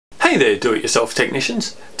Hey there, do-it-yourself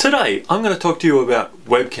technicians. Today I'm going to talk to you about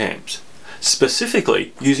webcams,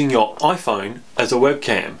 specifically using your iPhone as a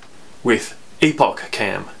webcam with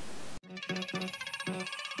EpocCam.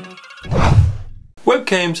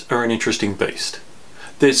 Webcams are an interesting beast.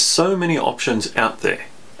 There's so many options out there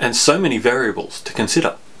and so many variables to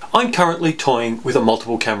consider. I'm currently toying with a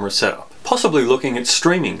multiple camera setup, possibly looking at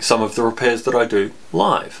streaming some of the repairs that I do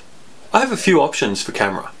live. I have a few options for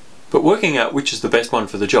camera, but working out which is the best one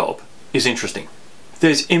for the job is interesting.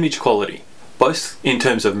 There's image quality, both in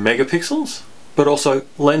terms of megapixels, but also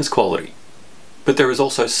lens quality. But there is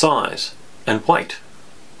also size and weight.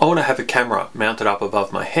 I want to have a camera mounted up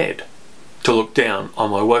above my head to look down on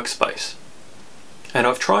my workspace. And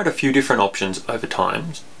I've tried a few different options over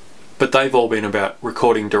time, but they've all been about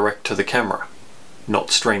recording direct to the camera, not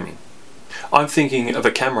streaming. I'm thinking of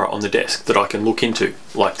a camera on the desk that I can look into,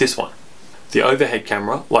 like this one. The overhead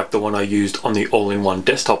camera, like the one I used on the all-in-one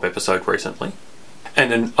desktop episode recently,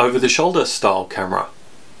 and an over-the-shoulder style camera,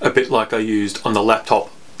 a bit like I used on the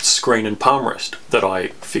laptop screen and palm rest that I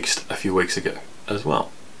fixed a few weeks ago as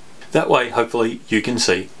well. That way, hopefully, you can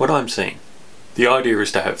see what I'm seeing. The idea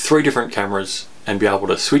is to have 3 different cameras and be able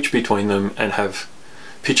to switch between them and have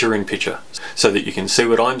picture-in-picture so that you can see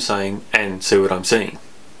what I'm saying and see what I'm seeing.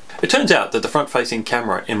 It turns out that the front-facing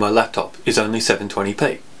camera in my laptop is only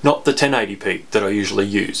 720p, not the 1080p that I usually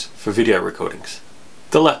use for video recordings.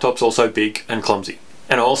 The laptop's also big and clumsy,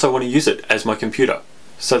 and I also want to use it as my computer,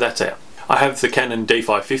 so that's out. I have the Canon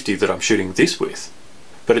D550 that I'm shooting this with,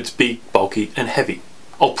 but it's big, bulky and heavy.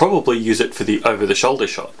 I'll probably use it for the over-the-shoulder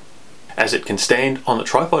shot, as it can stand on the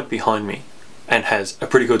tripod behind me and has a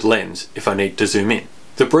pretty good lens if I need to zoom in.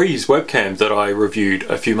 The Breeze webcam that I reviewed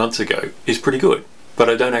a few months ago is pretty good, but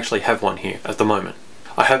I don't actually have one here at the moment.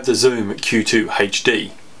 I have the Zoom Q2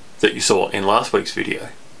 HD that you saw in last week's video,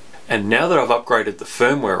 and now that I've upgraded the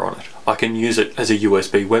firmware on it, I can use it as a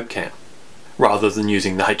USB webcam rather than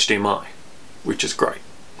using the HDMI, which is great.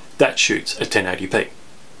 That shoots at 1080p.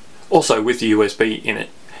 Also, with the USB in it,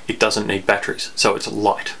 it doesn't need batteries, so it's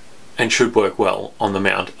light and should work well on the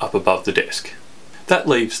mount up above the desk. That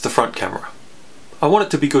leaves the front camera. I want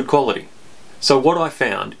it to be good quality, so what I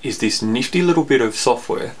found is this nifty little bit of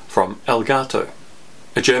software from Elgato,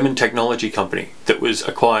 a German technology company that was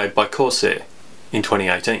acquired by Corsair in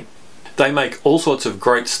 2018. They make all sorts of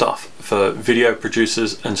great stuff for video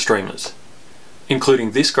producers and streamers,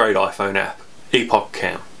 including this great iPhone app,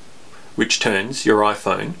 EpocCam, which turns your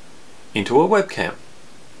iPhone into a webcam.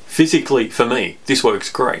 Physically, for me, this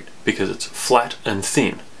works great because it's flat and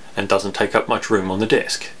thin and doesn't take up much room on the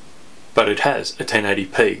desk. But it has a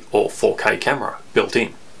 1080p or 4K camera built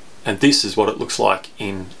in. And this is what it looks like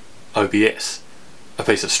in OBS, a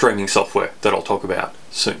piece of streaming software that I'll talk about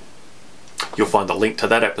soon. You'll find the link to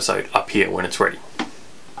that episode up here when it's ready.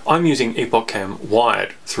 I'm using EpocCam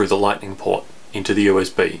wired through the lightning port into the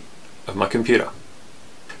USB of my computer.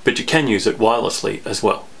 But you can use it wirelessly as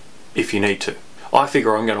well, if you need to. I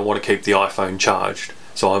figure I'm going to want to keep the iPhone charged,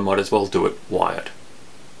 so I might as well do it wired.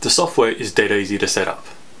 The software is dead easy to set up.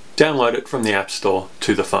 Download it from the App Store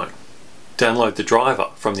to the phone. Download the driver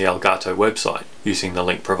from the Elgato website using the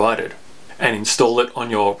link provided, and install it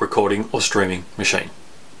on your recording or streaming machine.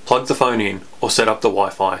 Plug the phone in or set up the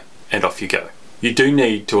Wi-Fi and off you go. You do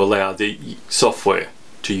need to allow the software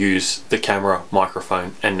to use the camera,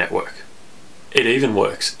 microphone and network. It even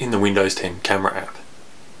works in the Windows 10 camera app.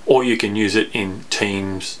 Or you can use it in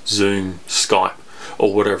Teams, Zoom, Skype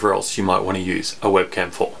or whatever else you might want to use a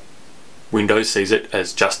webcam for. Windows sees it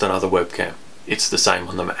as just another webcam. It's the same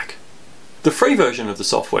on the Mac. The free version of the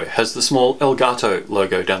software has the small Elgato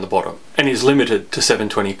logo down the bottom and is limited to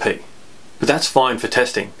 720p. But that's fine for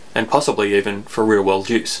testing and possibly even for real-world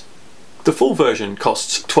use. The full version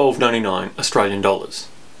costs $12.99 Australian dollars,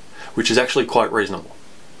 which is actually quite reasonable,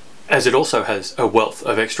 as it also has a wealth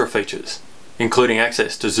of extra features, including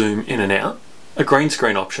access to zoom in and out, a green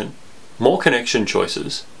screen option, more connection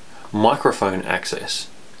choices, microphone access,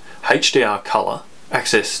 HDR colour,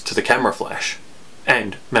 access to the camera flash,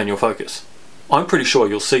 and manual focus. I'm pretty sure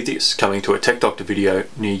you'll see this coming to a Tech Doctor video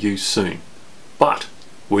near you soon. But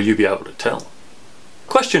will you be able to tell?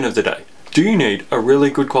 Question of the day. Do you need a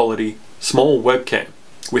really good quality small webcam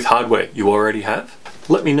with hardware you already have?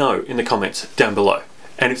 Let me know in the comments down below.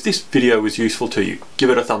 And if this video was useful to you, give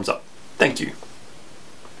it a thumbs up. Thank you.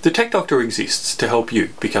 The Tech Doctor exists to help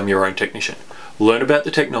you become your own technician. Learn about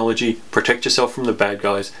the technology, protect yourself from the bad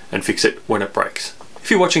guys, and fix it when it breaks. If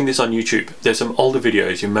you're watching this on YouTube, there's some older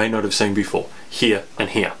videos you may not have seen before, here and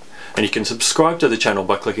here. And you can subscribe to the channel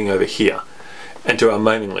by clicking over here, and to our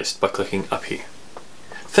mailing list by clicking up here.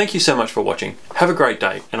 Thank you so much for watching, have a great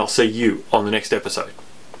day, and I'll see you on the next episode.